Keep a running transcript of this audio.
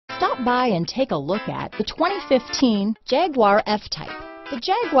Stop by and take a look at the 2015 Jaguar F-Type. The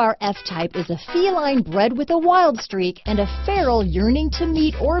Jaguar F-Type is a feline bred with a wild streak and a feral yearning to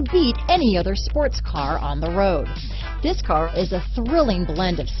meet or beat any other sports car on the road. This car is a thrilling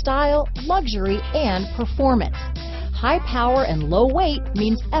blend of style, luxury, and performance. High power and low weight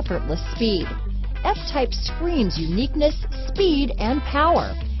means effortless speed. F-Type screams uniqueness, speed, and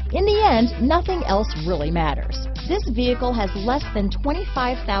power. In the end, nothing else really matters. This vehicle has less than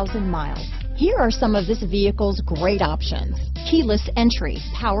 25,000 miles. Here are some of this vehicle's great options: keyless entry,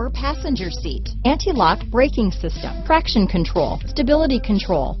 power passenger seat, anti-lock braking system, traction control, stability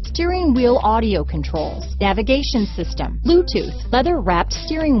control, steering wheel audio controls, navigation system, Bluetooth, leather-wrapped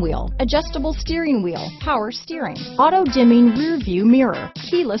steering wheel, adjustable steering wheel, power steering, auto-dimming rear-view mirror,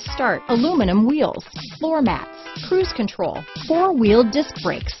 keyless start, aluminum wheels, floor mats, cruise control, four-wheel disc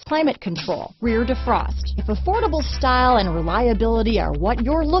brakes, climate control, rear defrost. If affordable style and reliability are what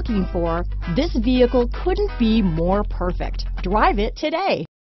you're looking for, this vehicle couldn't be more perfect. Drive it today.